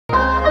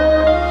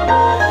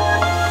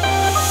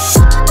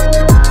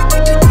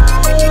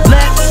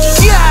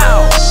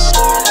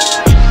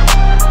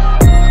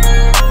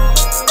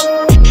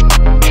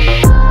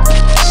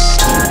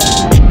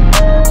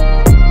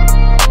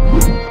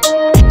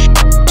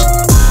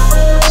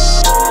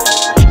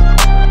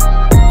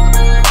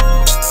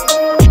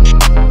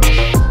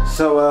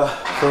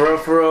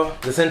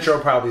this intro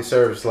probably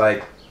serves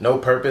like no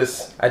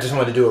purpose. I just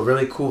wanted to do a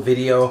really cool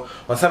video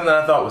on something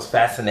that I thought was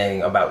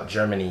fascinating about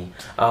Germany.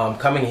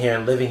 Coming here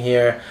and living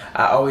here,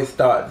 I always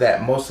thought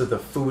that most of the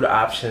food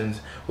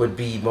options would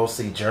be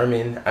mostly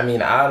German. I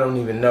mean, I don't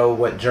even know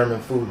what German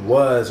food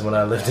was when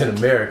I lived in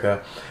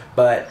America,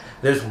 but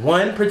there's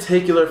one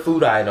particular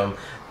food item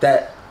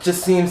that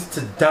just seems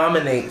to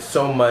dominate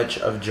so much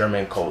of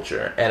German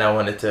culture, and I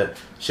wanted to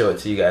show it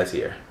to you guys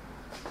here.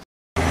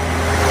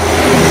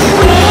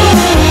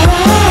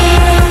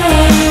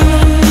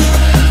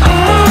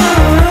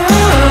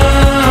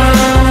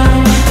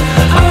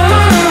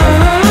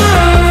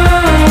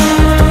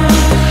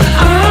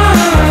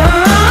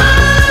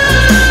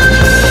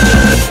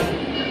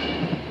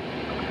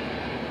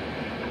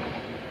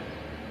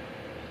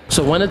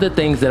 So one of the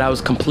things that I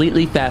was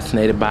completely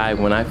fascinated by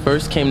when I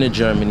first came to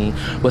Germany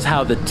was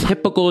how the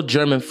typical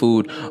German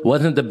food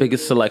wasn't the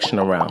biggest selection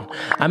around.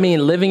 I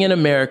mean, living in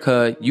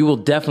America, you will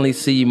definitely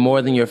see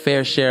more than your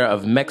fair share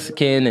of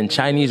Mexican and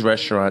Chinese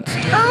restaurants.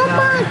 Oh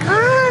my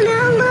God,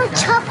 I love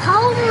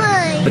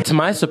Chipotle. But to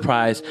my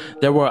surprise,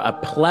 there were a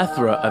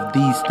plethora of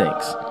these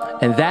things,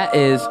 and that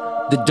is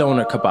the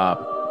doner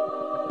kebab.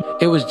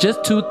 It was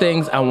just two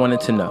things I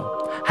wanted to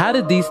know. How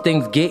did these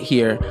things get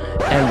here,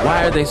 and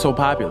why are they so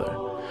popular?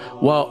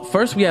 Well,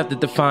 first we have to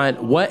define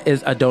what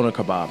is a doner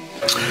kebab.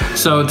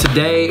 So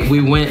today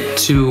we went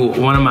to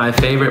one of my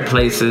favorite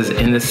places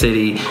in the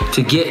city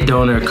to get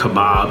doner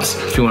kebabs,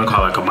 if you want to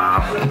call it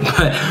kebab.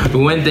 But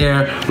we went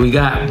there, we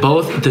got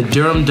both the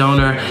Durham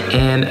doner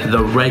and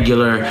the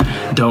regular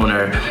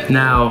doner.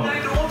 Now,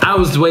 I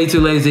was way too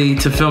lazy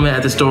to film it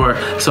at the store,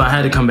 so I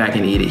had to come back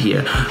and eat it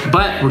here.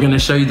 But we're gonna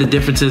show you the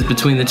differences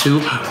between the two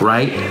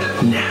right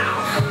now.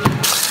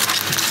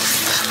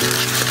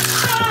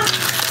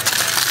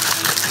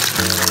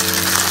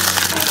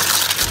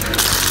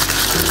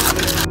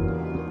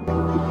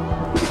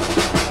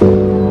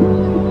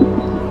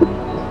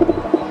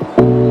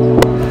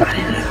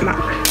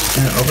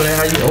 Open it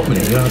how you open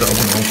it. You don't have to open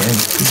the whole thing.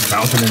 Just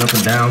bouncing it up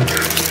and down.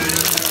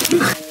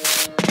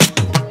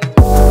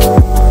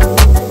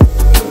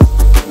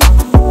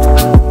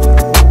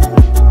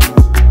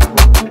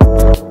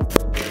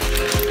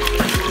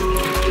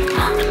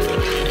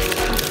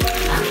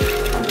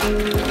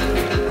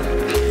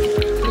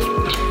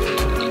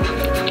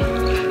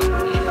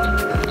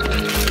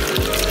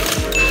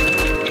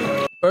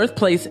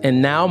 Birthplace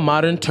in now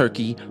modern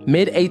Turkey,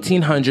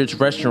 mid-1800s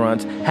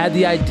restaurants had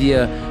the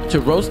idea to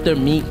roast their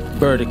meat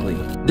vertically.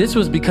 This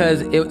was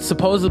because it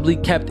supposedly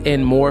kept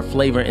in more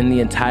flavor in the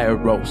entire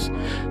roast.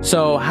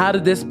 So how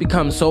did this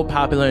become so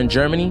popular in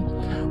Germany?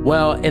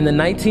 Well, in the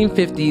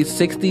 1950s,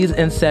 60s,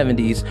 and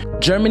 70s,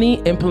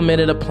 Germany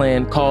implemented a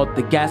plan called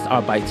the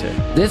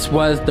Gastarbeiter. This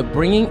was the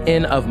bringing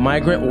in of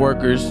migrant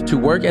workers to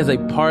work as a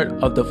part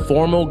of the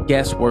formal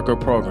guest worker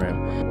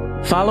program.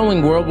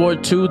 Following World War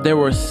II, there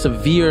were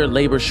severe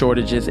labor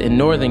shortages in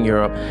Northern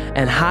Europe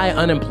and high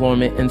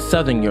unemployment in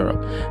Southern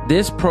Europe.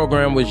 This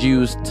program was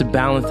used to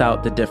balance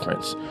out the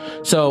difference.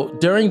 So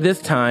during this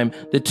time,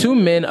 the two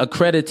men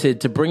accredited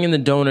to bringing the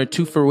doner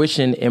to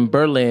fruition in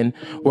Berlin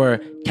were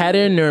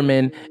Kadir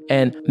Neumann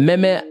and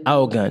Mehmet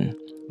Augen.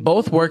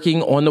 Both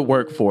working on the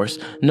workforce,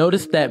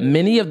 noticed that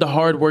many of the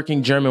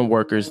hardworking German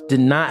workers did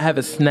not have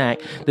a snack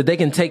that they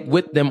can take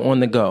with them on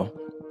the go.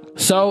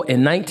 So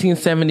in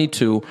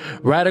 1972,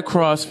 right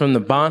across from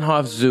the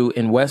Bahnhof Zoo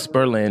in West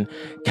Berlin,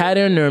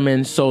 Kadir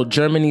Neumann sold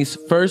Germany's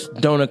first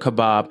doner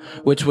kebab,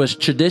 which was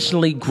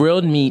traditionally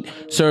grilled meat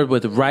served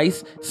with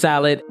rice,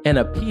 salad, and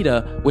a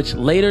pita, which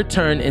later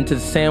turned into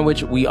the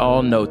sandwich we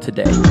all know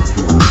today.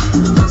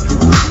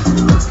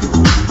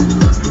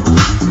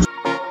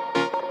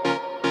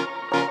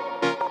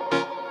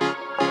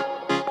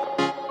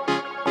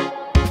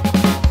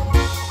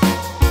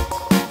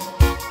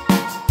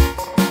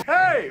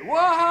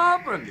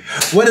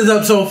 What is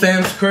up, Soul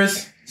Fams?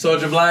 Chris,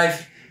 Soldier of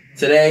Life.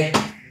 Today,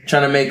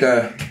 trying to make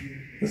a,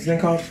 what's this thing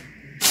called?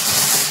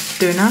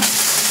 Doner.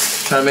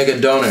 Trying to make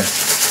a doner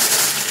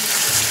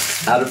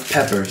out of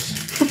peppers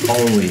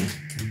only.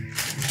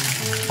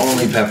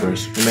 Only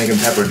peppers. We're making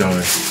pepper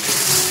doner.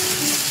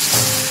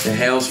 It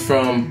hails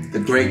from the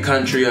great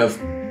country of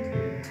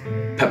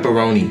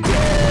pepperoni,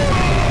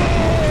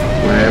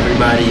 where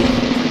everybody's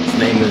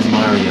name is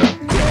Mario.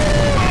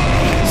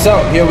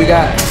 So here we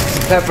got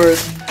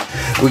peppers.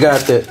 We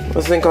got the,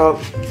 what's the thing called?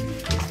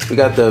 We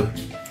got the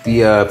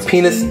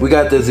penis, we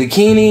got the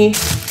zucchini,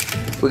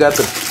 we got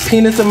the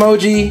penis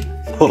emoji.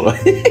 Hold on.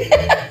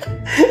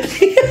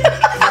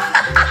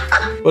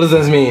 What does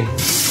this mean?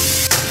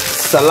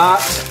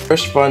 Salat,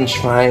 frisch vom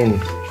Schwein,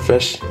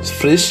 frisch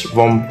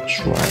vom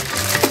Schwein.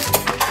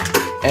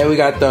 And we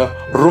got the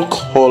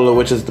Rucola,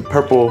 which is the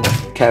purple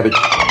cabbage.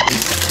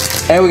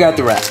 And we got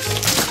the wrap.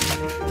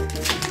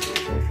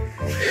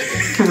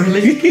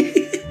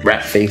 Really?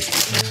 Rat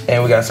face.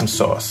 And we got some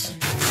sauce.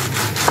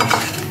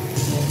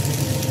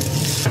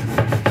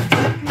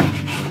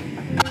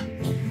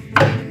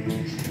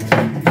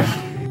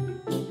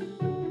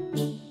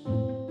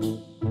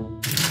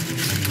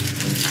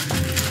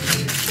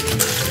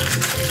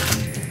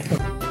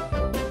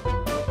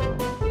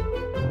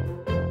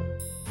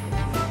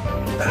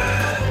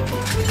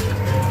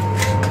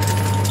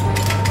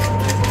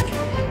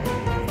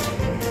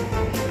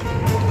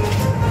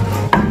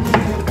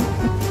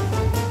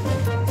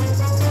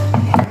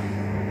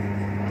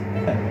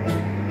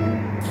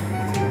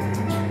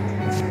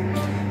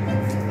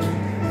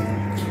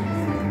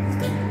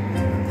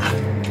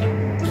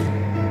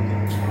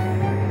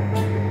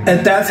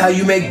 And that's how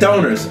you make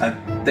doners, I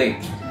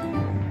think.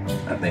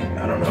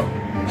 I don't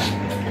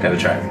know. Gotta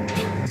try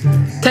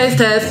it. Taste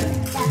test.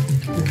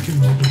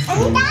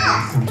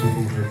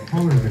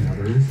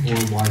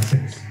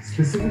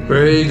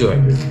 Very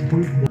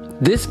good.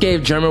 This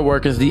gave German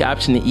workers the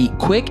option to eat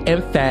quick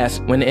and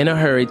fast when in a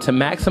hurry to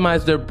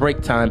maximize their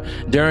break time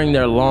during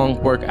their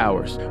long work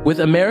hours.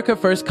 With America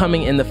first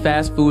coming in the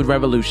fast food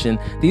revolution,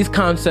 these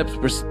concepts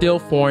were still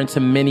foreign to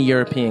many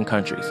European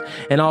countries.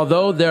 And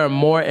although there are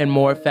more and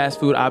more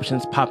fast food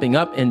options popping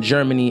up in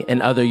Germany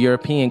and other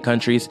European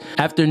countries,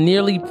 after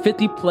nearly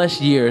 50 plus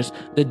years,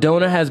 the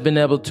doner has been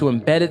able to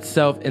embed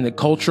itself in the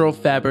cultural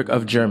fabric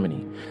of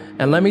Germany.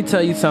 And let me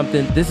tell you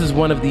something, this is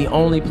one of the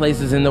only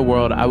places in the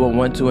world I would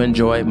want to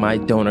enjoy my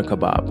doner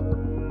kebab.